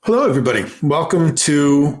Hello, everybody. Welcome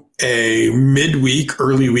to a midweek,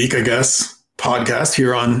 early week, I guess, podcast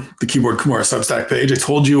here on the Keyboard Kimura Substack page. I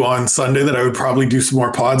told you on Sunday that I would probably do some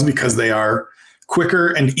more pods because they are quicker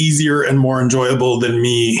and easier and more enjoyable than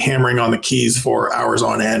me hammering on the keys for hours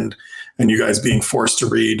on end and you guys being forced to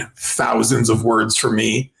read thousands of words for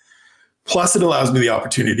me. Plus, it allows me the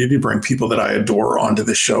opportunity to bring people that I adore onto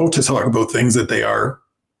the show to talk about things that they are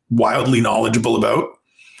wildly knowledgeable about.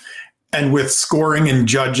 And with scoring and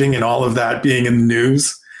judging and all of that being in the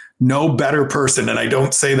news, no better person. And I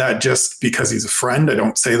don't say that just because he's a friend. I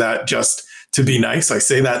don't say that just to be nice. I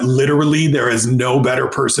say that literally. There is no better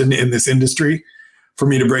person in this industry for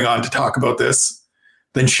me to bring on to talk about this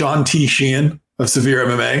than Sheehan of Severe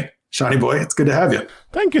MMA. Shawnee boy, it's good to have you.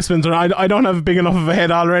 Thank you, Spencer. I don't have big enough of a head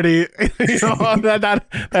already. that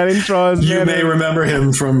intro is... You may remember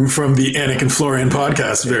him from the Anik and Florian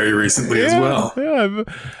podcast very recently as well.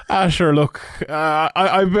 Yeah, sure, look.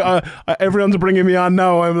 Everyone's bringing me on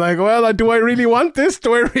now. I'm like, well, do I really want this?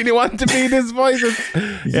 Do I really want to be this voice?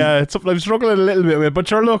 It's something I'm struggling a little bit with. But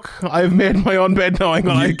sure, look, I've made my own bed now.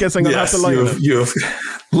 I guess I'm going to have to like it. You have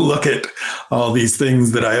look at all these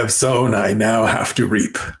things that I have sown, I now have to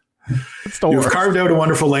reap. You've carved out a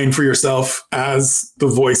wonderful lane for yourself as the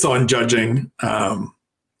voice on judging.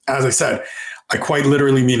 As I said, I quite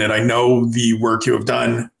literally mean it. I know the work you have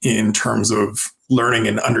done in terms of learning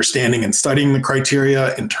and understanding and studying the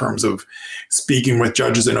criteria, in terms of speaking with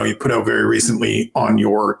judges. I know you put out very recently on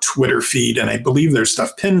your Twitter feed, and I believe there's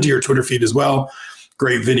stuff pinned to your Twitter feed as well.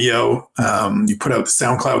 Great video. You put out the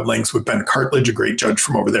SoundCloud links with Ben Cartledge, a great judge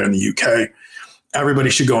from over there in the UK. Everybody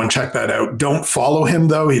should go and check that out. Don't follow him,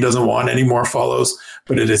 though. He doesn't want any more follows,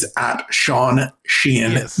 but it is at Sean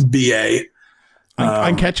Sheehan, yes. BA.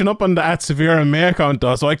 I'm catching up on the at Severe MMA account,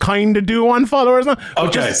 though, so I kind of do want followers now.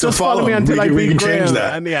 Okay, so follow me until we can change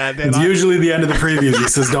that. And it's usually the end of the previews. He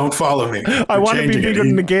says, don't follow me. I want to be bigger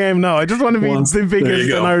than the game now. I just want to be the biggest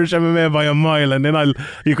in Irish MMA by a mile, and then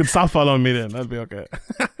you could stop following me then. That'll be okay.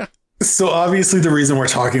 So obviously the reason we're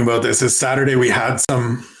talking about this is Saturday we had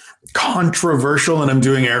some controversial, and I'm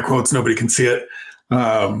doing air quotes, nobody can see it,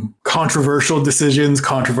 controversial decisions,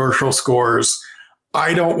 controversial scores.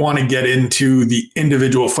 I don't want to get into the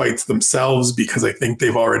individual fights themselves because I think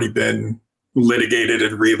they've already been litigated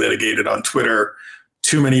and relitigated on Twitter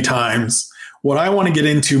too many times. What I want to get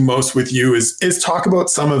into most with you is talk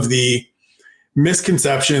about some of the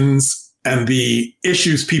misconceptions and the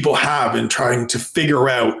issues people have in trying to figure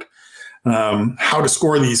out how to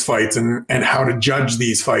score these fights and how to judge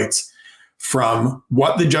these fights from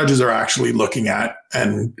what the judges are actually looking at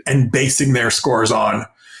and basing their scores on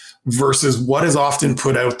versus what is often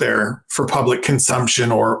put out there for public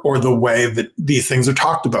consumption or the way that these things are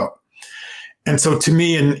talked about. And so to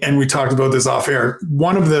me, and we talked about this off air,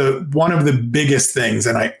 one of the biggest things,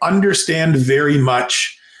 and I understand very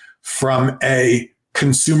much from a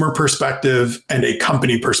consumer perspective and a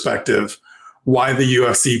company perspective, why the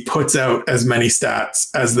UFC puts out as many stats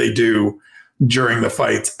as they do during the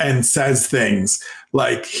fights and says things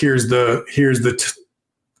like, here's the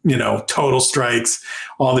total strikes,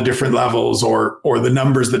 all the different levels or the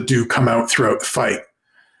numbers that do come out throughout the fight.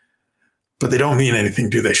 But they don't mean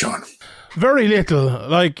anything, do they, Sean? Very little.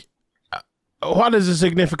 Like, what is a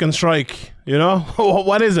significant strike? You know,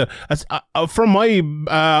 what is it? From my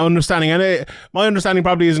understanding, and my understanding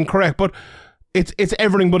probably isn't correct, but it's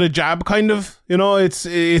everything but a jab, kind of. You know, it's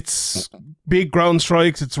big ground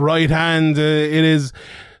strikes, it's right hand, it is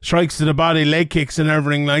strikes to the body, leg kicks, and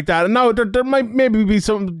everything like that. And now there might maybe be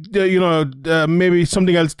some, maybe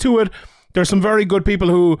something else to it. There's some very good people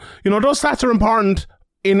who, those stats are important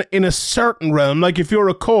in a certain realm. Like if you're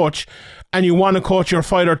a coach and you want to coach your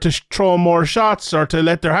fighter to throw more shots or to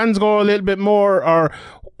let their hands go a little bit more, or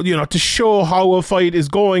to show how a fight is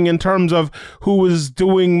going in terms of who is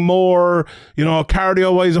doing more,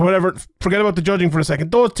 cardio wise or whatever. Forget about the judging for a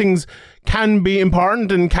second. Those things can be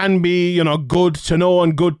important and can be, good to know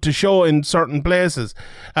and good to show in certain places.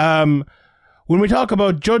 When we talk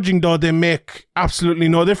about judging, though, they make absolutely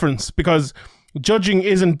no difference because judging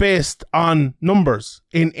isn't based on numbers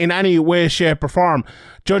in any way, shape or form.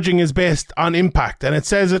 Judging is based on impact, and it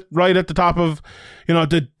says it right at the top of,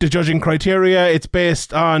 the judging criteria. It's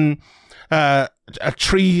based on a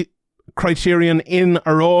 3 criterion in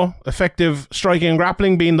a row: effective striking and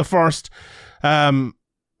grappling being the first,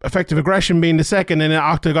 effective aggression being the second, and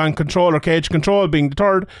octagon control or cage control being the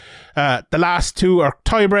third. The last 2 are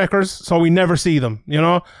tiebreakers, so we never see them,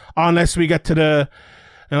 unless we get to the...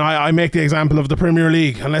 And I make the example of the Premier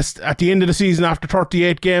League. Unless at the end of the season, after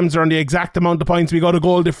 38 games, they're on the exact amount of points, we got a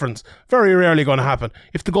goal difference. Very rarely going to happen.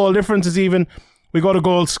 If the goal difference is even, we go to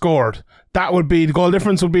goals scored. That would be, the goal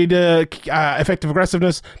difference would be the effective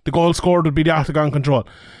aggressiveness. The goal scored would be the octagon control.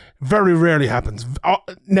 Very rarely happens.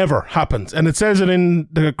 Never happens. And it says it in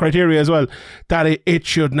the criteria as well, that it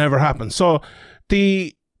should never happen. So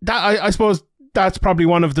I suppose that's probably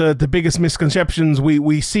one of the biggest misconceptions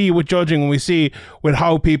we see with judging, and we see with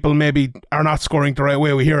how people maybe are not scoring the right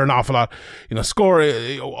way. We hear an awful lot,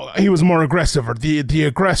 he was more aggressive, or the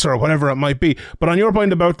aggressor, or whatever it might be. But on your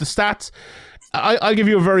point about the stats, I'll give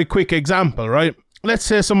you a very quick example, right? Let's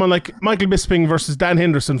say someone like Michael Bisping versus Dan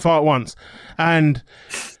Henderson fought once, and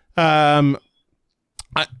let's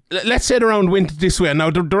say the round went this way.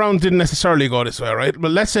 Now, the round didn't necessarily go this way, right?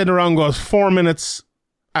 But let's say the round goes 4 minutes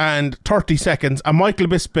and 30 seconds, and Michael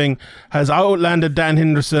Bisping has outlanded Dan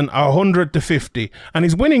Henderson 100-50, and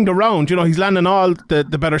he's winning the round. He's landing all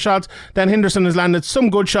the better shots. Dan Henderson has landed some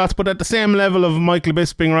good shots, but at the same level of Michael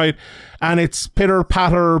Bisping, right? And it's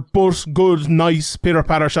pitter-patter, but good, nice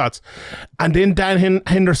pitter-patter shots. And then Dan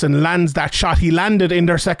Henderson lands that shot he landed in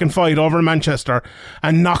their second fight over in Manchester,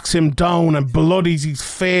 and knocks him down and bloodies his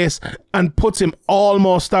face and puts him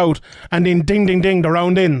almost out, and then ding, ding, ding, the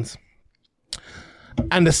round ends.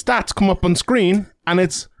 And the stats come up on screen, and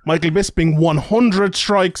it's Michael Bisping 100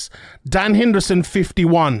 strikes, Dan Henderson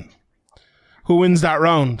 51. Who wins that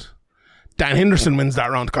round? Dan Henderson wins that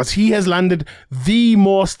round, because he has landed the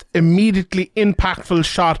most immediately impactful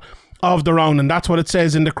shot of the round, and that's what it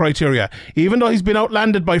says in the criteria. Even though he's been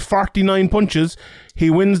outlanded by 49 punches, he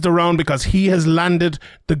wins the round because he has landed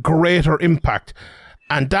the greater impact.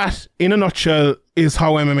 And that, in a nutshell, is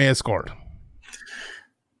how MMA is scored.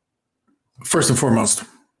 First and foremost,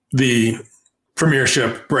 the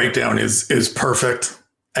Premiership breakdown is perfect.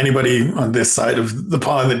 Anybody on this side of the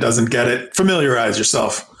pond that doesn't get it, familiarize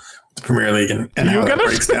yourself with the Premier League and how that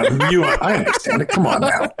breaks down. I understand it. Come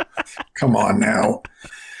on now.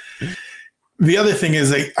 The other thing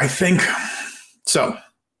is, I think, so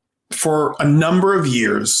for a number of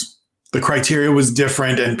years, the criteria was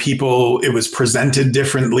different, and it was presented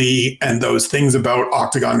differently. And those things about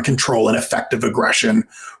octagon control and effective aggression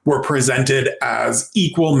were presented as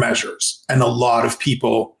equal measures. And a lot of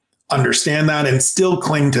people understand that and still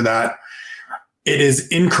cling to that. It is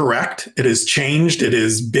incorrect. It has changed. It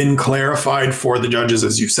has been clarified for the judges,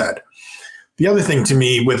 as you said. The other thing to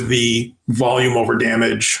me with the volume over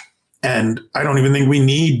damage, and I don't even think we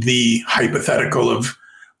need the hypothetical of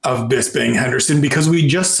Bisping Henderson, because we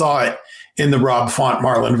just saw it in the Rob Font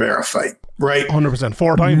Marlon Vera fight, right? 100%,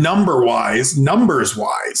 4 times. Numbers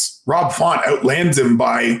wise, Rob Font outlands him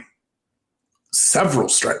by several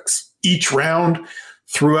strikes each round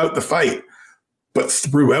throughout the fight. But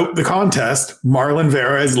throughout the contest, Marlon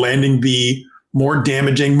Vera is landing the more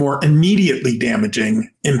damaging, more immediately damaging,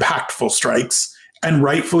 impactful strikes, and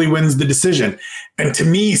rightfully wins the decision. And to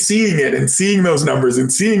me, seeing it and seeing those numbers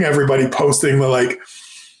and seeing everybody posting the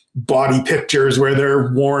body pictures where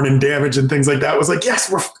they're worn and damaged and things like that was like,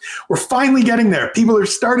 yes, we're finally getting there. People are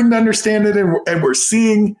starting to understand it, and we're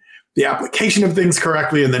seeing the application of things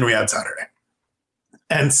correctly. And then we had Saturday.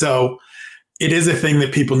 And so it is a thing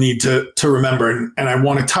that people need to remember. And I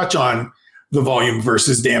want to touch on the volume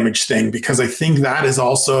versus damage thing, because I think that is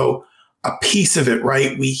also a piece of it,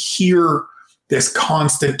 right? We hear this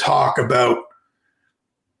constant talk about,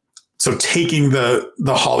 so taking the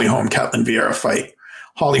Holly Holm-Ketlin Vieira fight.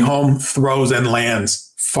 Holly Holm throws and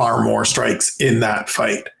lands far more strikes in that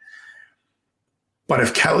fight. But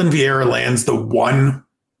if Ketlin Vieira lands the one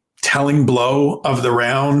telling blow of the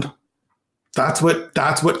round, that's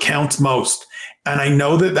what counts most. And I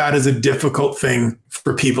know that is a difficult thing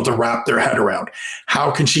for people to wrap their head around.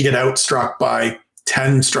 How can she get outstruck by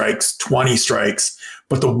 10 strikes, 20 strikes,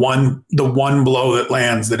 but the one blow that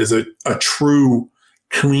lands that is a true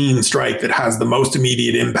clean strike that has the most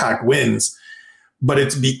immediate impact wins? But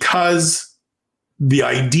it's because the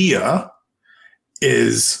idea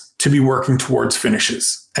is to be working towards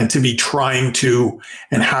finishes and to be trying to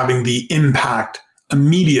and having the impact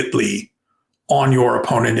immediately on your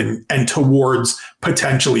opponent and towards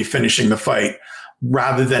potentially finishing the fight,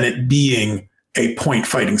 rather than it being a point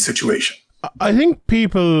fighting situation. I think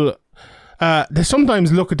people, they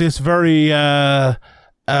sometimes look at this very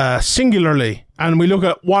singularly, and we look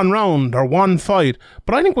at one round or one fight,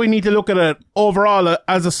 but I think we need to look at it overall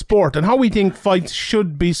as a sport and how we think fights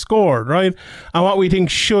should be scored, right? And what we think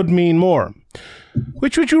should mean more.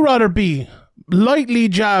 Which would you rather be? Lightly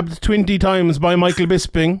jabbed 20 times by Michael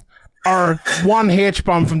Bisping, or one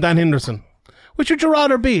H-bomb from Dan Henderson? Which would you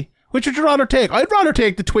rather be? Which would you rather take? I'd rather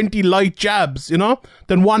take the 20 light jabs,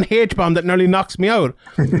 than one H-bomb that nearly knocks me out.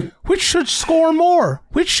 Which should score more?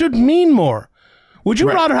 Which should mean more? Would you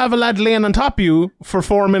rather have a lad laying on top of you for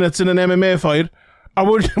 4 minutes in an MMA fight, Or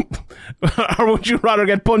would you, or would you rather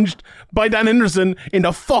get punched by Dan Henderson in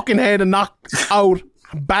the fucking head and knocked out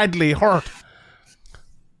badly hurt?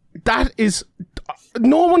 That is...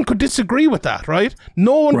 No one could disagree with that, right?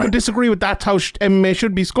 No one could disagree with that's how MMA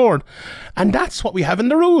should be scored. And that's what we have in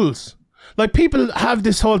the rules. Like, people have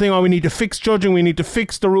this whole thing, we need to fix judging, we need to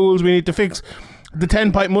fix the rules, we need to fix the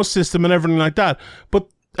 10-point must system and everything like that.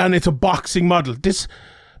 And it's a boxing model. If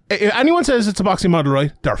anyone says it's a boxing model,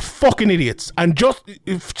 right, they're fucking idiots. And just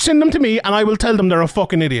send them to me and I will tell them they're a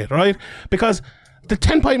fucking idiot, right? Because the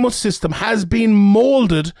 10-point must system has been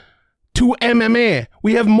molded to MMA.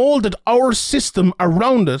 We have molded our system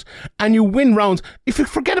around it, and you win rounds. If you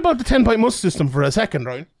forget about the 10-point must system for a second,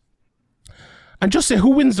 right, and just say who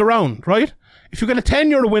wins the round, right? If you get a 10,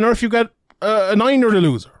 you're the winner. If you get a 9, you're the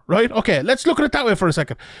loser, right? Okay, let's look at it that way for a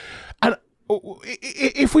second. And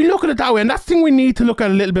if we look at it that way, and that's the thing we need to look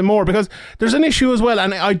at a little bit more, because there's an issue as well,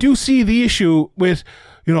 and I do see the issue with,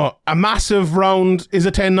 a massive round is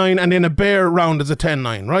a 10-9 and then a bare round is a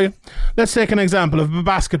 10-9, right? Let's take an example of a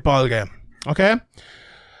basketball game, okay?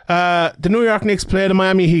 The New York Knicks play the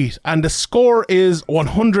Miami Heat and the score is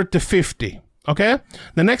 100-50, okay?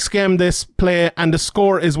 The next game they play and the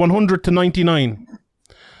score is 100-99.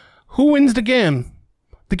 Who wins the game?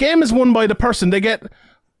 The game is won by the person. They get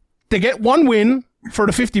one win for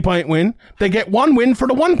the 50-point win. They get one win for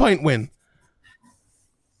the 1-point win.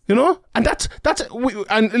 And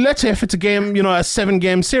and let's say if it's a game, a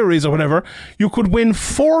 7-game series or whatever, you could win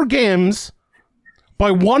 4 games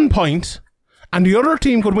by 1 point, and the other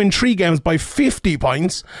team could win 3 games by 50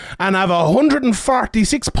 points and have a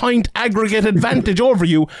 146-point aggregate advantage over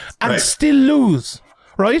you and still lose.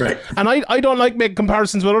 Right? And I don't like making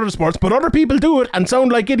comparisons with other sports, but other people do it and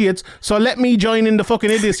sound like idiots, so let me join in the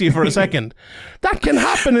fucking idiocy for a second. That can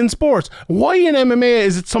happen in sports. Why in MMA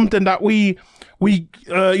is it something that we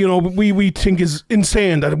think is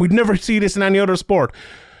insane, that we'd never see this in any other sport?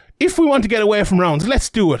 If we want to get away from rounds, let's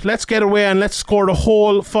do it. Let's get away and let's score the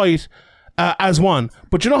whole fight as one.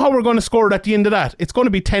 But you know how we're going to score it at the end of that? It's going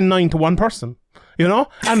to be 10-9 to one person.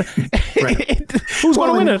 And who's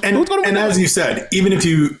going to win it? Who's going to win it? And as you said, even if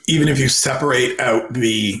you separate out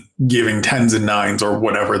the giving 10s and 9s or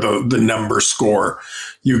whatever the number score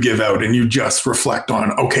you give out, and you just reflect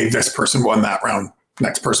on, okay, this person won that round,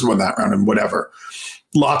 next person won that round, and whatever.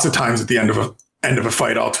 Lots of times at the end of a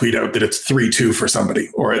fight, I'll tweet out that it's 3-2 for somebody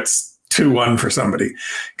or it's 2-1 for somebody,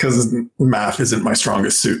 because math isn't my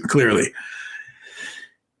strongest suit, clearly.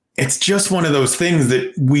 It's just one of those things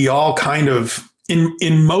that we all kind of,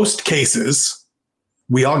 in most cases,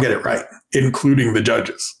 we all get it right, including the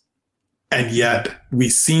judges. And yet we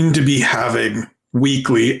seem to be having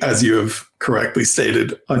weekly, as you have correctly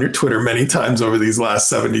stated on your Twitter many times over these last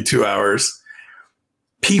 72 hours,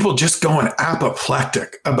 people just going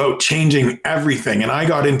apoplectic about changing everything. And I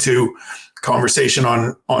got into conversation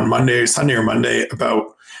on Sunday or Monday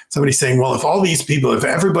about somebody saying, well, if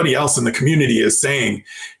everybody else in the community is saying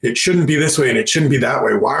it shouldn't be this way and it shouldn't be that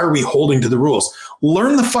way, why are we holding to the rules?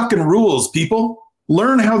 Learn the fucking rules, people.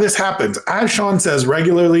 Learn how this happens. As Sean says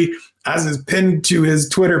regularly, as is pinned to his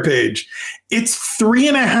Twitter page, it's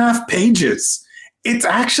 3.5 pages. It's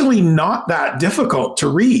actually not that difficult to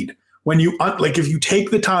read. When if you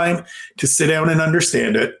take the time to sit down and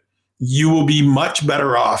understand it, you will be much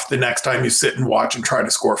better off the next time you sit and watch and try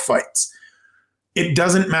to score fights. It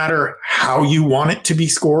doesn't matter how you want it to be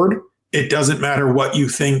scored. It doesn't matter what you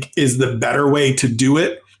think is the better way to do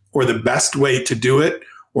it or the best way to do it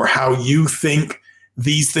or how you think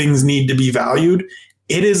these things need to be valued.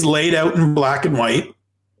 It is laid out in black and white,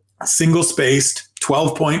 single-spaced,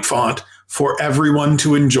 12-point font for everyone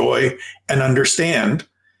to enjoy and understand.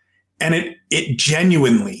 And it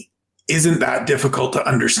genuinely isn't that difficult to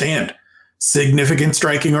understand. Significant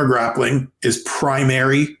striking or grappling is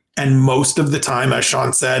primary, and most of the time, as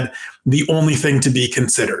Sean said, the only thing to be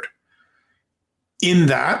considered. In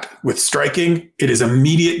that, with striking, it is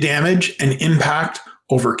immediate damage and impact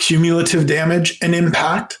over cumulative damage and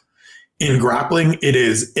impact. In grappling, it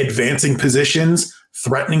is advancing positions,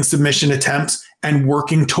 threatening submission attempts, and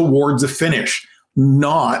working towards a finish,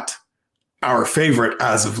 not our favorite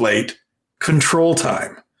as of late, control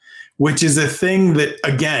time, which is a thing that,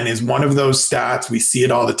 again, is one of those stats. We see it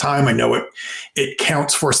all the time. I know it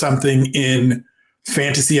counts for something in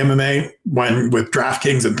fantasy MMA with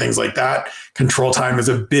DraftKings and things like that. Control time is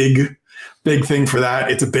a big thing for that.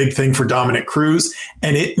 It's a big thing for Dominic Cruz,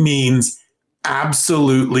 and it means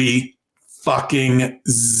absolutely fucking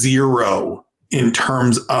zero in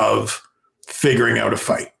terms of figuring out a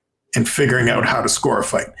fight and figuring out how to score a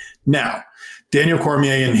fight. Now, Daniel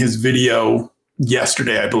Cormier in his video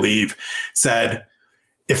yesterday, I believe, said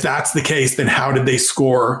if that's the case, then how did they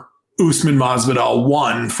score Usman Masvidal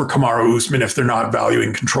 1 for Kamaru Usman if they're not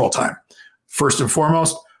valuing control time? First and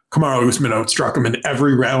foremost, Kamaru Usman outstruck him in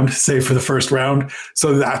every round, save for the first round.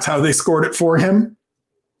 So that's how they scored it for him.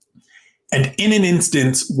 And in an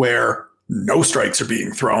instance where no strikes are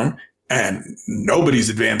being thrown and nobody's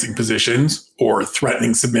advancing positions or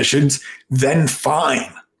threatening submissions, then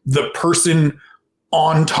fine. The person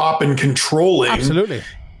on top and controlling Absolutely.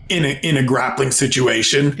 in a grappling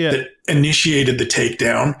situation that initiated the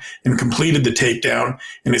takedown and completed the takedown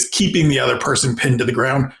and is keeping the other person pinned to the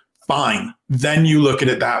ground, fine. Then you look at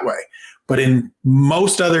it that way. But in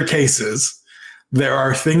most other cases, there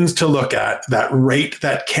are things to look at that rate,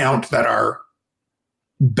 that count, that are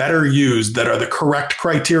better used, that are the correct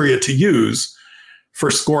criteria to use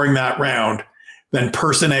for scoring that round than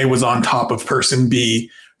person A was on top of person B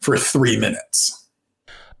for 3 minutes.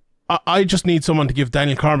 I just need someone to give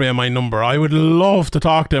Daniel Cormier my number. I would love to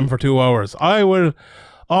talk to him for 2 hours.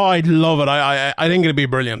 I'd love it. I think it'd be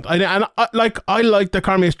brilliant. I like that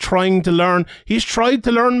Cormier's trying to learn. He's tried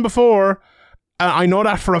to learn before. I know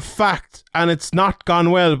that for a fact, and it's not gone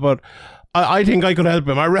well, but I think I could help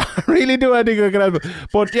him. I really do. I think I could help him.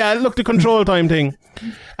 But yeah, look, the control time thing.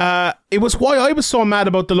 It was why I was so mad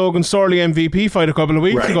about the Logan Storley MVP fight a couple of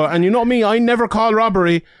weeks ago. And you know me, I never call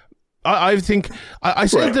robbery. I think I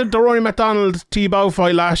said that the Rory McDonald T-Bow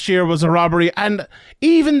fight last year was a robbery, and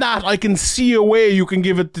even that I can see a way you can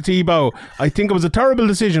give it to T-Bow. I think it was a terrible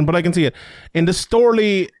decision, but I can see it. In the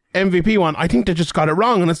Storley MVP one, I think they just got it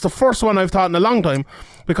wrong, and it's the first one I've thought in a long time,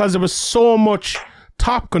 because there was so much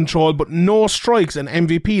top control but no strikes, and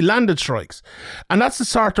MVP landed strikes, and that's the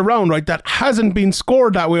sort of round, right, that hasn't been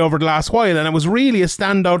scored that way over the last while, and it was really a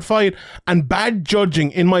standout fight and bad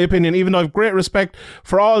judging in my opinion. Even though I have great respect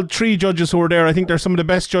for all 3 judges who were there, I think they're some of the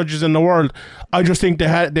best judges in the world, I just think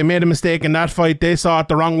they made a mistake in that fight. They saw it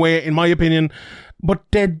the wrong way in my opinion, but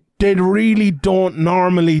they really don't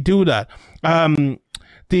normally do that.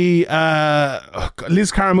 The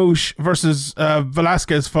Liz Carmouche versus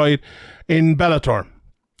Velasquez fight in Bellator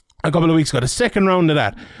a couple of weeks ago, the second round of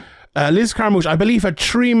that, Liz Carmouche, I believe, had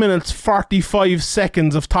 3 minutes 45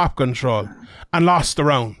 seconds of top control and lost the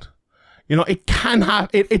round. You know, it can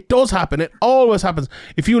happen. It does happen. It always happens.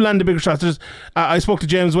 If you land the bigger shots, I spoke to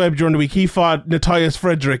James Webb during the week. He fought Matthias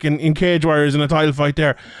Frederick in Cage Warriors in a title fight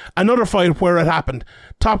there. Another fight where it happened.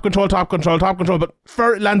 Top control,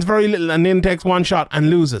 but lands very little and then takes one shot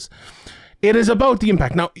and loses. It is about the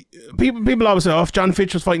impact. Now, people always say, if John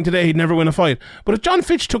Fitch was fighting today, he'd never win a fight. But if John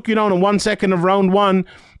Fitch took you down in 1 second of round 1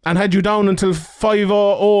 and had you down until 5-0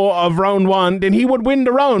 of round 1, then he would win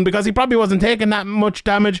the round because he probably wasn't taking that much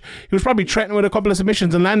damage. He was probably threatening with a couple of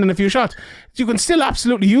submissions and landing a few shots. You can still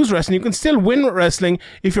absolutely use wrestling. You can still win with wrestling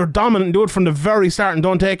if you're dominant and do it from the very start and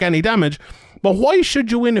don't take any damage. But why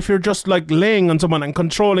should you win if you're just like laying on someone and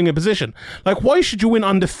controlling a position? Like, why should you win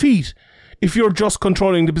on the feet if you're just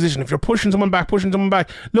controlling the position? If you're pushing someone back.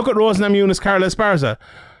 Look at Rose Namajunas, Carla Esparza,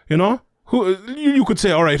 you know? Who you could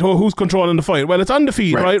say, all right, who's controlling the fight? Well, it's on the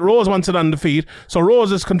feet, right? Rose wants it on the feet, so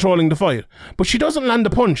Rose is controlling the fight. But she doesn't land a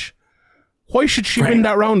punch. Why should she win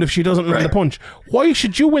that round if she doesn't land a punch? Why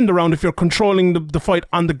should you win the round if you're controlling the fight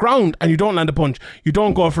on the ground and you don't land a punch? You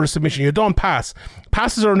don't go for a submission. You don't pass.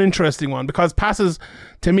 Passes are an interesting one because passes,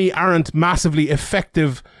 to me, aren't massively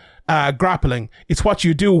effective grappling. It's what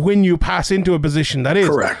you do when you pass into a position that is.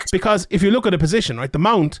 Correct. Because if you look at a position, right, the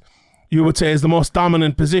mount, you would say, is the most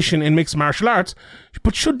dominant position in mixed martial arts.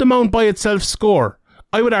 But should the mount by itself score?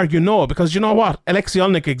 I would argue no, because you know what?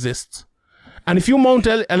 Alexiolnik exists. And if you mount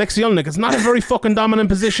Alexiolnik, it's not a very fucking dominant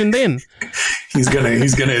position then. He's gonna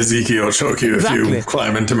Ezekiel choke you if you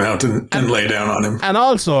climb into mount and lay down on him. And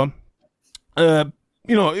also,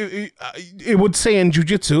 you know, it would say in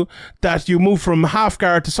jiu-jitsu that you move from half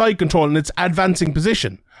guard to side control and it's advancing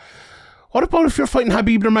position. What about if you're fighting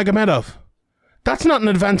Khabib Nurmagomedov? That's not an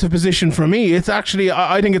advanced position for me. It's actually,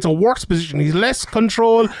 I think it's a worse position. He's less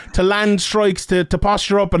control to land strikes, to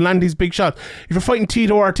posture up and land these big shots. If you're fighting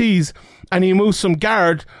Tito Ortiz and he moves some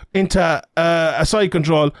guard into a side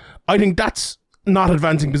control, I think that's not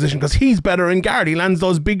advancing position because he's better in guard. He lands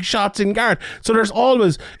those big shots in guard. So there's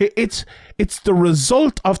always, it's the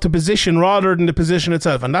result of the position rather than the position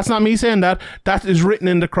itself. And that's not me saying that. That is written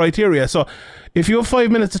in the criteria. So if you have 5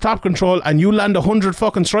 minutes of top control and you land 100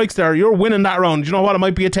 fucking strikes there, you're winning that round. You know what? It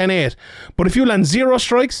might be a 10-8. But if you land 0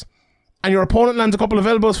 strikes and your opponent lands a couple of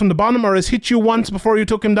elbows from the bottom or has hit you once before you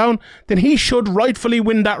took him down, then he should rightfully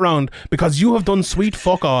win that round because you have done sweet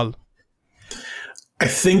fuck all. I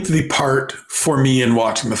think the part for me in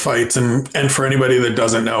watching the fights, and for anybody that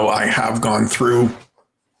doesn't know, I have gone through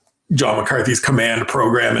John McCarthy's command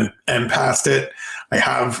program and passed it. I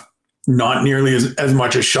have not nearly as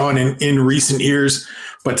much as Sean in recent years,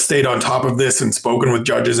 but stayed on top of this and spoken with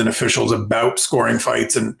judges and officials about scoring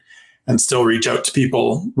fights and still reach out to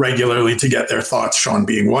people regularly to get their thoughts, Sean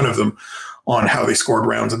being one of them, on how they scored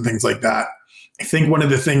rounds and things like that. I think one of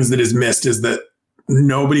the things that is missed is that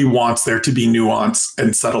nobody wants there to be nuance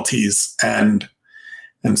and subtleties and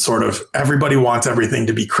sort of everybody wants everything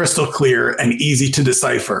to be crystal clear and easy to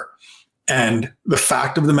decipher. And the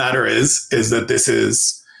fact of the matter is that this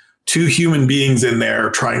is two human beings in there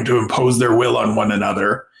trying to impose their will on one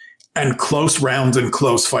another, and close rounds and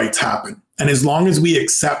close fights happen. And as long as we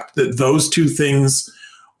accept that those two things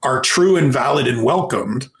are true and valid and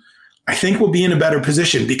welcomed, I think we'll be in a better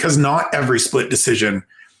position, because not every split decision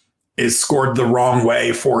is scored the wrong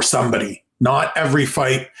way for somebody. Not every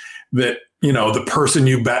fight that, the person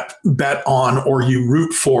you bet on or you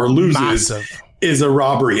root for loses is a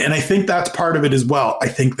robbery. And I think that's part of it as well. I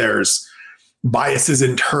think there's biases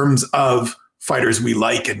in terms of fighters we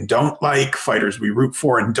like and don't like, fighters we root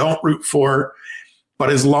for and don't root for. But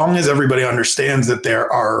as long as everybody understands that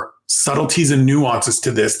there are subtleties and nuances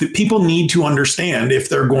to this that people need to understand if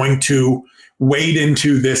they're going to wade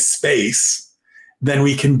into this space, then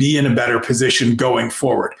we can be in a better position going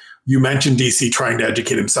forward. You mentioned DC trying to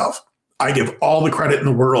educate himself. I give all the credit in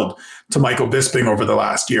the world to Michael Bisping over the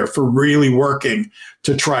last year for really working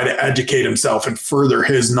to try to educate himself and further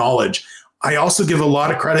his knowledge. I also give a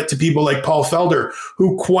lot of credit to people like Paul Felder,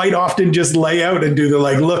 who quite often just lay out and do the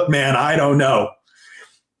look, man, I don't know.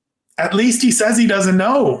 At least he says he doesn't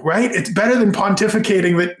know, right? It's better than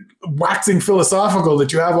pontificating, that waxing philosophical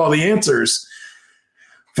that you have all the answers.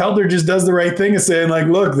 Felder just does the right thing of saying,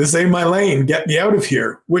 look, this ain't my lane. Get me out of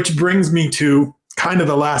here. Which brings me to kind of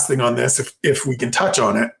the last thing on this, if we can touch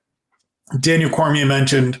on it. Daniel Cormier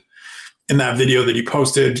mentioned in that video that he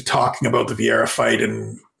posted talking about the Vieira fight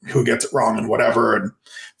and who gets it wrong and whatever and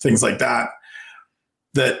things like that,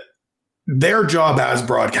 that their job as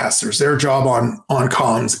broadcasters, their job on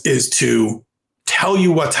comms is to tell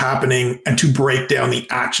you what's happening and to break down the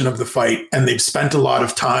action of the fight. And they've spent a lot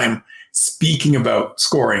of time speaking about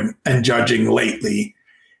scoring and judging lately.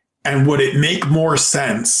 And would it make more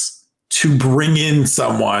sense to bring in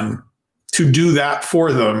someone to do that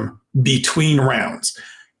for them between rounds?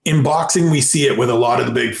 In boxing, we see it with a lot of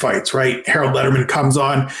the big fights, right? Harold Letterman comes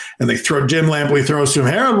on and Jim Lampley throws to him,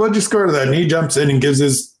 Harold, what'd you score to that? And he jumps in and gives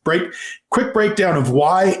his quick breakdown of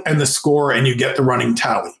why and the score, and you get the running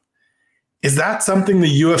tally. Is that something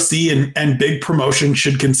the UFC and big promotion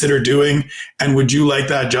should consider doing? And would you like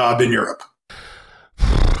that job in Europe?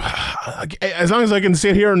 As long as I can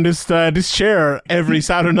sit here in this chair every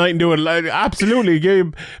Saturday night and do it, absolutely.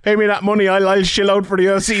 Pay me that money, I'll chill out for the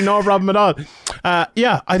UFC, no problem at all.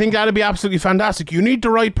 Yeah, I think that'd be absolutely fantastic. You need the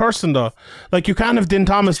right person, though. You can't have Din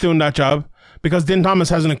Thomas doing that job, because Din Thomas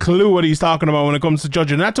hasn't a clue what he's talking about when it comes to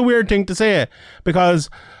judging. And that's a weird thing to say, because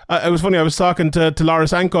it was funny, I was talking to Laura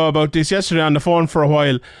Sanko about this yesterday on the phone for a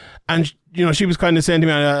while, and she was kind of saying to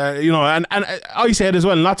me, and I said as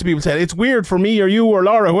well, and lots of people said, it's weird for me or you or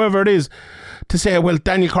Laura, whoever it is, to say, well,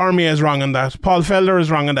 Daniel Cormier is wrong on that, Paul Felder is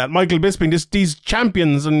wrong on that, Michael Bisping, these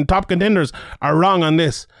champions and top contenders are wrong on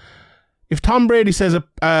this. If Tom Brady says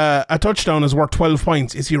a touchdown is worth 12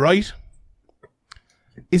 points, is he right?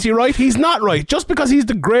 Is he right? He's not right. Just because he's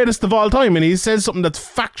the greatest of all time and he says something that's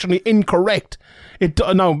factually incorrect.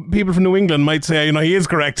 Now, people from New England might say, he is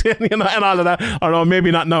correct, and all of that. Or no,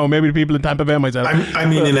 maybe not now. Maybe the people in Tampa Bay might say that. I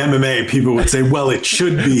mean, in MMA, people would say, well, it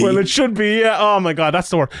should be. Well, it should be, yeah. Oh, my God, that's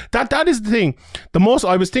the word. That is the thing.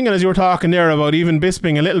 I was thinking as you were talking there about even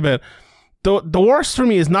Bisping a little bit, the worst for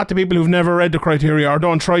me is not the people who've never read the criteria or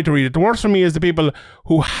don't try to read it. The worst for me is the people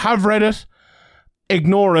who have read it,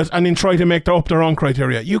 ignore it, and then try to make their own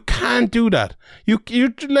criteria. You can't do that.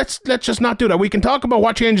 Let's just not do that. We can talk about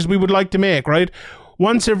what changes we would like to make, right?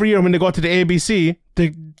 Once every year when they go to the ABC,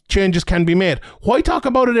 the changes can be made. Why talk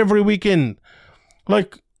about it every weekend? I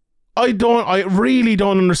really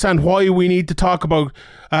don't understand why we need to talk about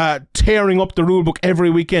tearing up the rule book every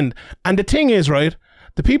weekend. And the thing is, right,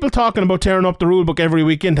 the people talking about tearing up the rule book every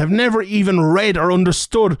weekend have never even read or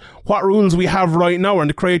understood what rules we have right now and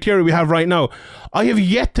the criteria we have right now. I have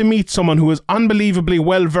yet to meet someone who is unbelievably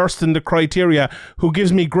well versed in the criteria who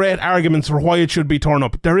gives me great arguments for why it should be torn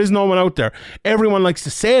up. There is no one out there. Everyone likes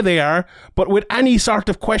to say they are, but with any sort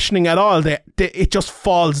of questioning at all, it just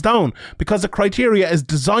falls down, because the criteria is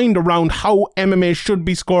designed around how MMA should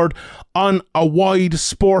be scored on a wide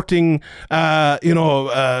sporting, with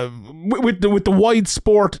the wide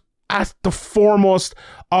sport at the foremost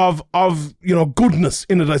of goodness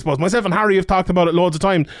in it, I suppose. Myself and Harry have talked about it loads of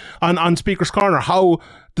times on Speaker's Corner, how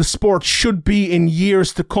the sport should be in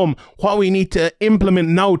years to come, what we need to implement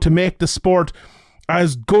now to make the sport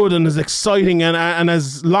as good and as exciting and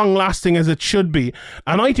as long-lasting as it should be.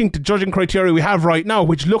 And I think the judging criteria we have right now,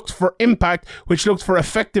 which looks for impact, which looks for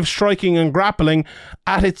effective striking and grappling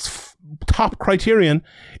at its top criterion,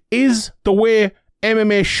 is the way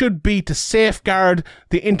MMA should be to safeguard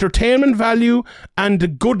the entertainment value and the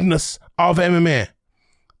goodness of MMA.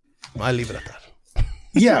 I'll leave it at that.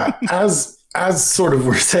 Yeah, as sort of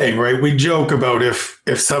we're saying, right? We joke about if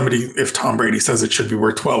Tom Brady says it should be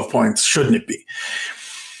worth 12 points, shouldn't it be?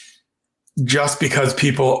 Just because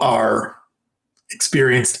people are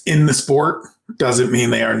experienced in the sport doesn't mean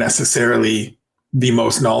they are necessarily the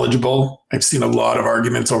most knowledgeable. I've seen a lot of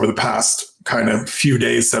arguments over the past kind of few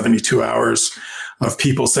days, 72 hours, of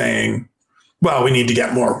people saying, well, we need to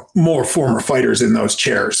get more former fighters in those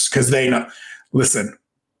chairs because they know. Listen,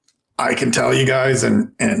 I can tell you guys,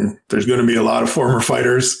 and there's going to be a lot of former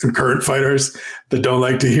fighters and current fighters that don't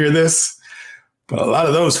like to hear this, but a lot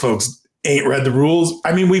of those folks ain't read the rules.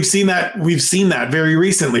 I mean, we've seen that very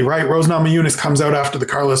recently, right? Rose Namajunas comes out after the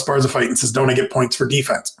Carlos Esparza fight and says, don't I get points for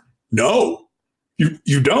defense? No,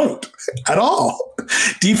 you don't at all.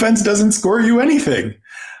 Defense doesn't score you anything.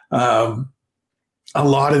 A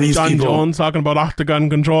lot of these John people... Jones talking about octagon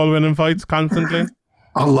control winning fights constantly.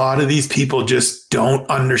 A lot of these people just don't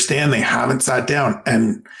understand. They haven't sat down.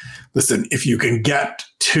 And listen, if you can get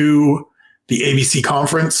to the ABC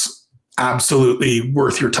conference, absolutely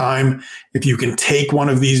worth your time. If you can take one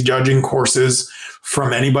of these judging courses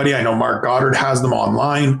from anybody, I know Mark Goddard has them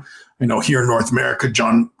online. I know here in North America,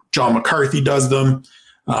 John McCarthy does them.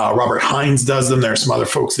 Robert Hines does them. There are some other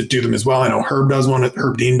folks that do them as well. I know Herb does one.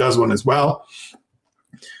 Herb Dean does one as well.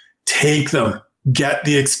 Take them. Get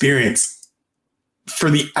the experience.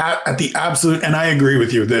 At the absolute, and I agree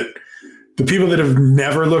with you that the people that have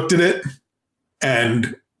never looked at it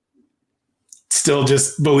and still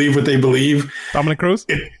just believe what they believe. Dominic Cruz?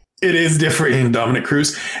 It is different in Dominic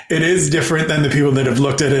Cruz. It is different than the people that have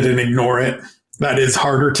looked at it and ignore it. That is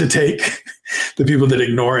harder to take, the people that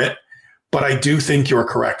ignore it. But I do think you're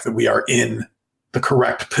correct that we are in the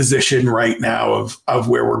correct position right now of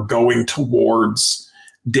where we're going towards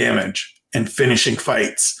damage and finishing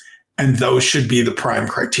fights. And those should be the prime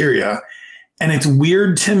criteria. And it's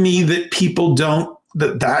weird to me that people don't,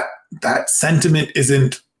 that sentiment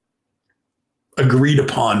isn't agreed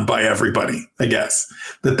upon by everybody, I guess.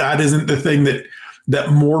 That isn't the thing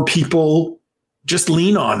that more people just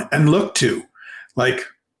lean on and look to. Like,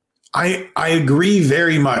 I agree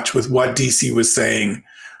very much with what DC was saying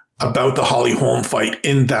about the Holly Holm fight,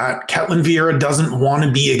 in that Ketlin Vieira doesn't want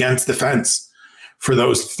to be against the fence for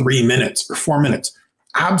those 3 minutes or 4 minutes.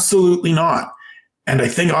 Absolutely not. And I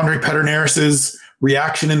think Andre Pederneiras'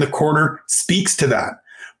 reaction in the corner speaks to that.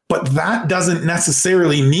 But that doesn't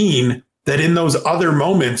necessarily mean that in those other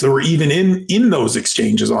moments, or even in those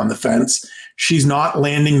exchanges on the fence, she's not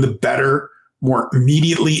landing the better, more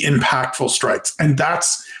immediately impactful strikes. And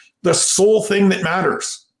that's the sole thing that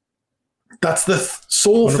matters. That's the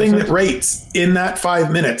sole 100%. Thing that rates in that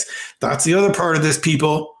 5 minutes. That's the other part of this,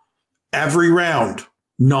 people. Every round,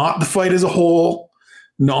 not the fight as a whole,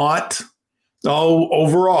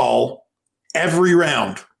 overall, every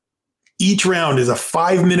round. Each round is a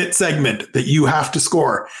 5-minute segment that you have to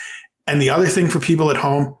score. And the other thing for people at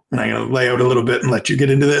home, and I'm going to lay out a little bit and let you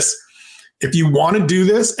get into this. If you want to do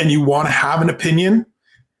this and you want to have an opinion,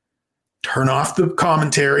 turn off the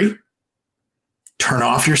commentary, turn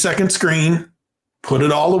off your second screen, put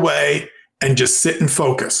it all away, and just sit and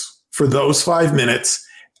focus for those 5 minutes,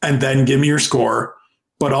 and then give me your score.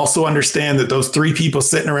 But also understand that those 3 people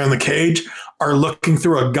sitting around the cage are looking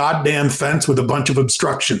through a goddamn fence with a bunch of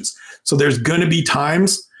obstructions. So there's going to be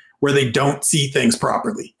times where they don't see things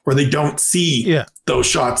properly, or they don't see those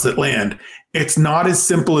shots that land. It's not as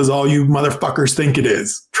simple as all you motherfuckers think it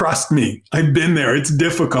is. Trust me. I've been there. It's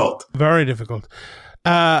difficult. Very difficult.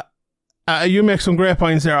 You make some great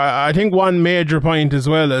points there. I think one major point as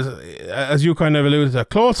well is, as you kind of alluded to,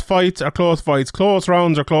 close fights are close fights, close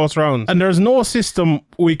rounds are close rounds. And there's no system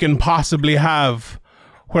we can possibly have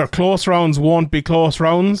where close rounds won't be close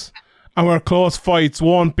rounds and where close fights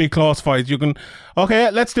won't be close fights. You can, okay,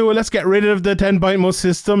 let's do it. Let's get rid of the 10-point must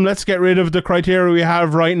system. Let's get rid of the criteria we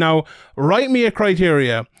have right now. Write me a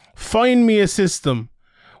criteria. Find me a system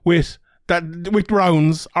with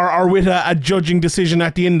rounds or with a judging decision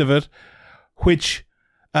at the end of it, which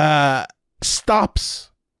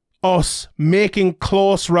stops us making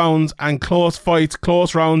close rounds and close fights,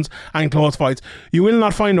 close rounds and close fights. You will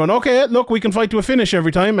not find one. Okay, look, we can fight to a finish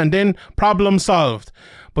every time and then problem solved.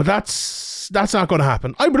 But that's not going to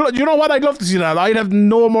happen. You know what? I'd love to see that. I'd have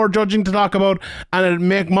no more judging to talk about, and it'd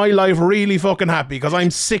make my life really fucking happy because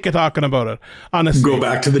I'm sick of talking about it, honestly. Go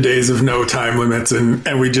back to the days of no time limits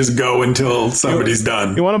and we just go until somebody's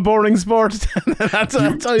done. You want a boring sport? that's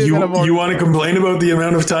how you get a boring. You want to complain about the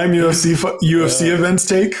amount of time UFC events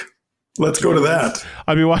take? Let's go to that.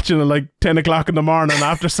 I'll be watching it like 10 o'clock in the morning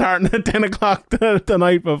after starting at 10 o'clock the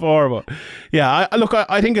night before. But yeah,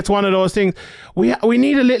 I think it's one of those things. We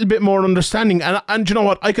need a little bit more understanding. And you know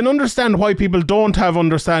what? I can understand why people don't have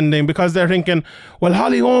understanding, because they're thinking, well,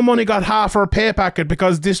 Holly Holm only got half her pay packet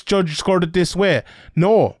because this judge scored it this way.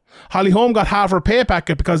 No. Holly Holm got half her pay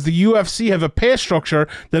packet because the UFC have a pay structure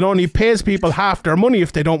that only pays people half their money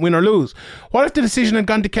if they don't win or lose. What if the decision had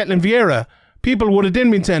gone to Ketlen Vieira? People would have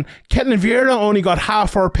then been saying, Ketlen Vieira only got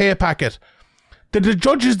half her pay packet. The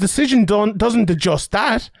judge's decision doesn't adjust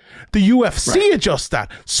that. The UFC adjusts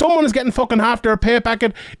that. Someone is getting fucking half their pay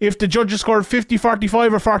packet if the judge has scored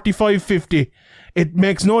 50-45 or 45-50. It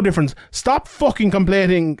makes no difference. Stop fucking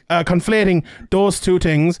conflating those two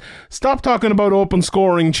things. Stop talking about open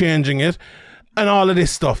scoring, changing it, and all of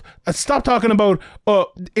this stuff. Stop talking about,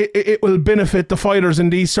 it will benefit the fighters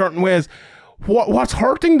in these certain ways. What's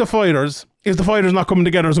hurting the fighters is the fighters not coming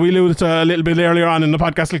together, as we alluded to a little bit earlier on in the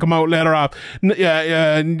podcast. Will come out later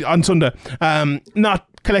on Sunday. Not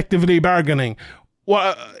collectively bargaining.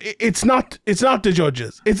 Well, it's not the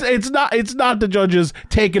judges. It's not the judges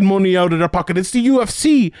taking money out of their pocket. It's the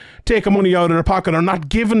UFC taking money out of their pocket or not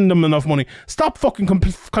giving them enough money. Stop fucking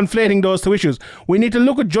conflating those two issues. We need to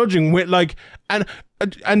look at judging with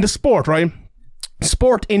and the sport, right?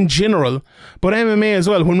 Sport in general, but MMA as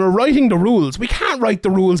well. When we're writing the rules, we can't write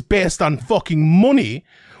the rules based on fucking money.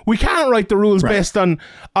 We can't write the rules based on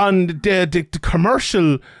the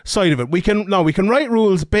commercial side of it. We can write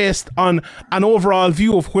rules based on an overall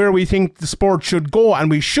view of where we think the sport should go,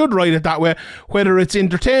 and we should write it that way, whether it's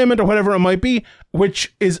entertainment or whatever it might be,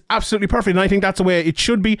 which is absolutely perfect. And I think that's the way it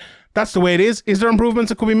should be. That's the way it is. Is there improvements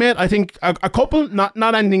that could be made? I think a couple, not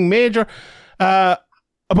anything major.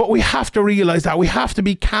 But we have to realise that. We have to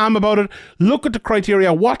be calm about it. Look at the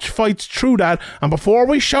criteria. Watch fights through that. And before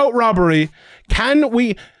we shout robbery, can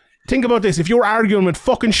we... Think about this. If you're arguing with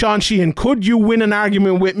fucking Sean Sheehan, could you win an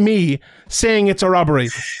argument with me saying it's a robbery?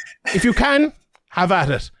 If you can, have at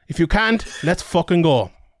it. If you can't, let's fucking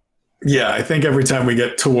go. Yeah, I think every time we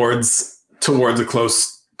get towards a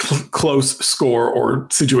close score or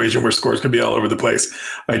situation where scores could be all over the place,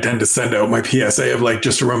 I tend to send out my PSA of like,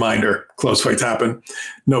 just a reminder, close fights happen.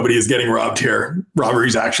 Nobody is getting robbed here.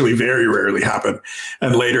 Robberies actually very rarely happen.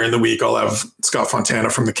 And later in the week, I'll have Scott Fontana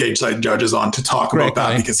from the Cage Side Judges on to talk about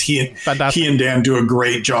that, because he and Dan do a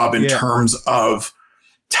great job in terms of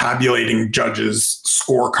tabulating judges'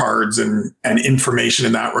 scorecards and information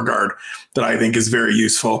in that regard that I think is very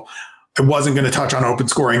useful. I wasn't going to touch on open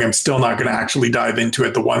scoring. I'm still not going to actually dive into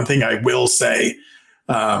it. The one thing I will say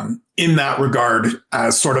in that regard,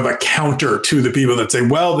 as sort of a counter to the people that say,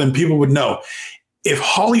 well, then people would know. If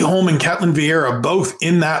Holly Holm and Ketlen Vieira both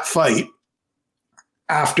in that fight,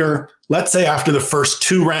 let's say after the first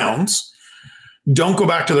 2 rounds, don't go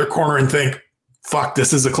back to their corner and think, fuck,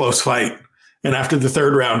 this is a close fight. And after the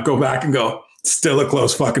 3rd round, go back and go, still a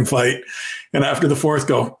close fucking fight. And after the 4th,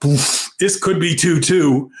 go, this could be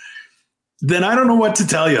 2-2. Then I don't know what to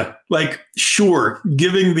tell you. Like, sure,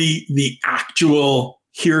 giving the actual,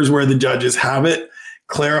 here's where the judges have it,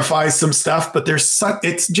 clarifies some stuff, but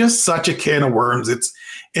it's just such a can of worms.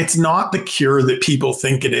 It's not the cure that people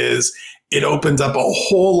think it is. It opens up a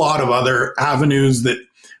whole lot of other avenues that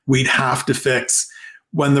we'd have to fix,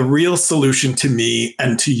 when the real solution to me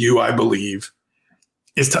and to you, I believe,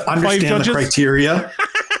 is to understand the criteria.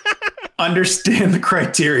 Understand the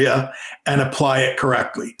criteria and apply it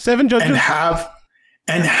correctly. 7 judges. And have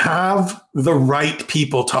the right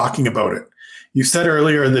people talking about it. You said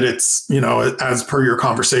earlier that it's, as per your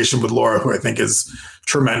conversation with Laura, who I think is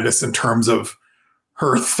tremendous in terms of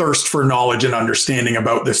her thirst for knowledge and understanding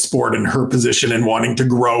about this sport and her position and wanting to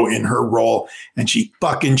grow in her role. And she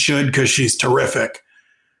fucking should, because she's terrific.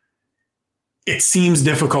 It seems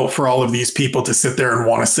difficult for all of these people to sit there and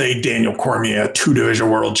want to say Daniel Cormier, a 2-division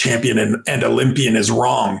world champion and Olympian, is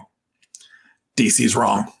wrong. DC's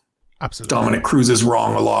wrong. Absolutely. Dominic Cruz is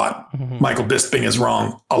wrong a lot. Mm-hmm. Michael Bisping is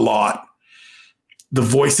wrong a lot. The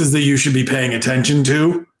voices that you should be paying attention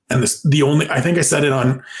to, and I think I said it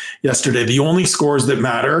on yesterday, the only scores that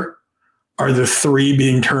matter are the 3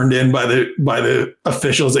 being turned in by the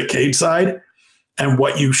officials at Cage Side. And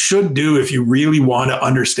what you should do if you really want to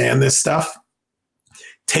understand this stuff,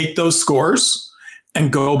 take those scores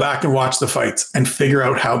and go back and watch the fights and figure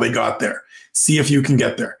out how they got there. See if you can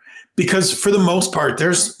get there. Because for the most part,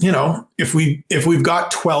 there's, if we've got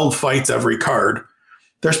 12 fights every card,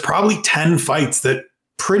 there's probably 10 fights that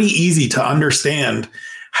pretty easy to understand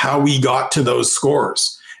how we got to those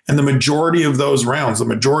scores. And the majority of those rounds, the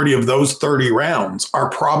majority of those 30 rounds are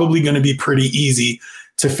probably going to be pretty easy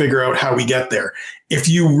to figure out how we get there. If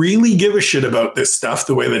you really give a shit about this stuff,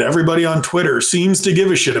 the way that everybody on Twitter seems to give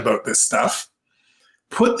a shit about this stuff,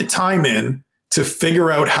 put the time in to figure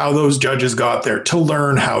out how those judges got there, to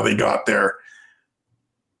learn how they got there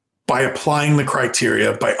by applying the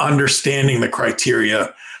criteria, by understanding the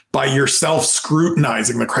criteria, by yourself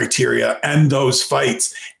scrutinizing the criteria and those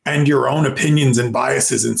fights and your own opinions and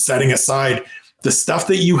biases, and setting aside the stuff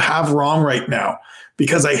that you have wrong right now.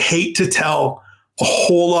 Because I hate to tell a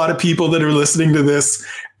whole lot of people that are listening to this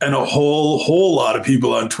and a whole lot of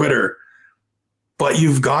people on Twitter, but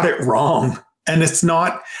you've got it wrong. And it's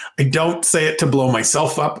not, I don't say it to blow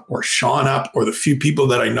myself up or Sean up or the few people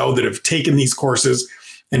that I know that have taken these courses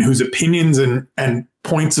and whose opinions and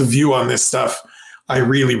points of view on this stuff I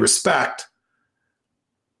really respect.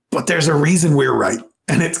 But there's a reason we're right.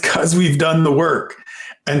 And it's because we've done the work.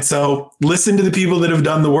 And so listen to the people that have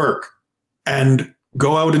done the work and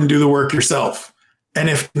go out and do the work yourself. And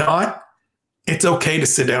if not, it's okay to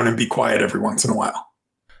sit down and be quiet every once in a while.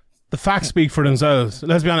 The facts speak for themselves.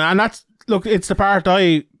 Let's be honest. And that's, look, it's the part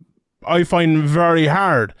I find very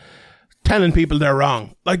hard, telling people they're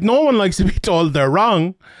wrong. Like, no one likes to be told they're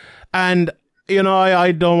wrong. And,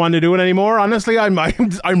 I don't want to do it anymore. Honestly,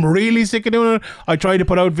 I'm really sick of doing it. I try to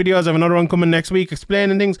put out videos. I have another one coming next week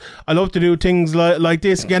explaining things. I love to do things like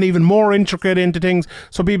this, get even more intricate into things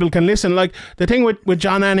so people can listen. Like the thing with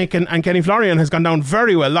John Anik and Kenny Florian has gone down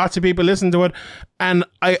very well. Lots of people listen to it. And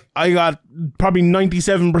I got probably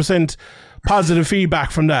 97% positive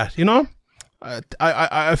feedback from that,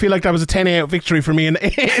 I feel like that was a 10-8 victory for me in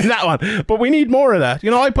that one. But we need more of that.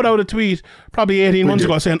 I put out a tweet probably 18 months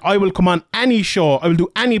ago saying I will come on any show, I will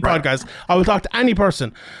do any podcast, I will talk to any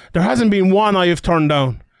person. There hasn't been one I have turned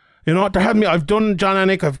down. There hasn't been. I've done John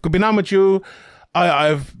Anik, I've been on with you,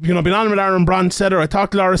 I've been on with Aaron Brandstetter, I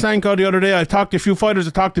talked to Laura Sanko the other day, I talked to a few fighters,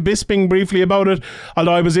 I talked to Bisping briefly about it,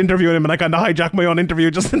 although I was interviewing him and I kind of hijacked my own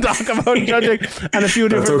interview just to talk about judging, and a few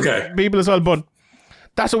different people as well. But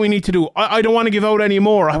that's what we need to do. I don't want to give out any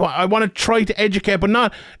more. I want to try to educate,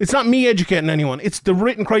 but it's not me educating anyone. It's the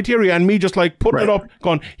written criteria and me just like putting it up,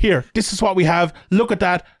 going, here, this is what we have. Look at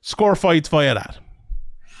that. Score fights via that.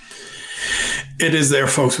 It is there,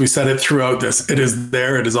 folks. We said it throughout this. It is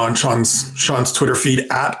there. It is on Sean's Twitter feed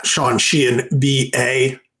at Sean Sheehan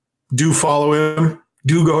BA. Do follow him.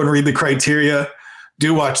 Do go and read the criteria.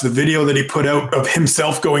 Do watch the video that he put out of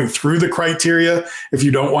himself going through the criteria. If you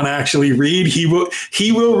don't want to actually read, he will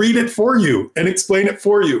read it for you and explain it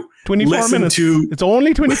for you. 24 minutes. It's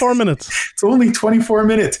only 24 minutes. It's only 24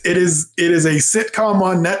 minutes. It is a sitcom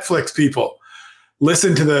on Netflix, people.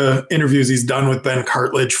 Listen to the interviews he's done with Ben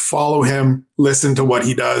Cartledge. Follow him. Listen to what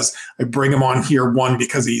he does. I bring him on here, one,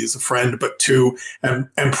 because he is a friend, but two, and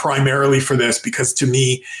primarily for this, because to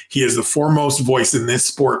me, he is the foremost voice in this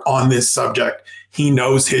sport on this subject. He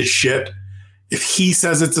knows his shit. If he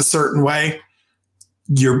says it's a certain way,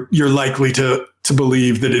 you're likely to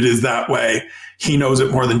believe that it is that way. He knows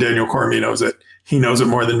it more than Daniel Cormier knows it. He knows it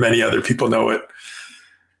more than many other people know it.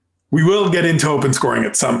 We will get into open scoring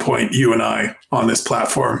at some point, you and I, on this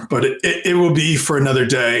platform, but it will be for another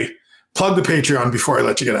day. Plug the Patreon before I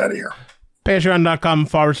let you get out of here.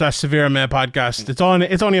 Patreon.com/Severe MMA podcast. It's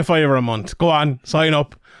only $5 a month. Go on, sign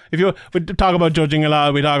up. We talk about judging a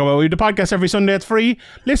lot. We do the podcast every Sunday. It's free.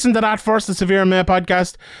 Listen to that first, the Severe MMA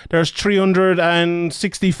podcast. There's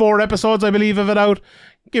 364 episodes, I believe, of it out.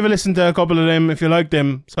 Give a listen to a couple of them. If you like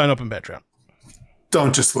them, sign up on Patreon.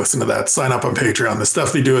 Don't just listen to that. Sign up on Patreon. The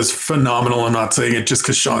stuff they do is phenomenal. I'm not saying it just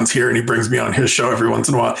because Sean's here and he brings me on his show every once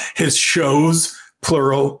in a while. His shows,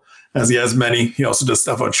 plural, as he has many. He also does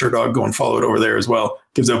stuff on SureDog. Go and follow it over there as well.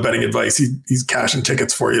 Gives out betting advice. He's cashing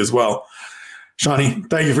tickets for you as well. Shawnee,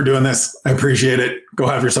 thank you for doing this. I appreciate it. Go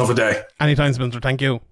have yourself a day. Anytime, Spencer. Thank you.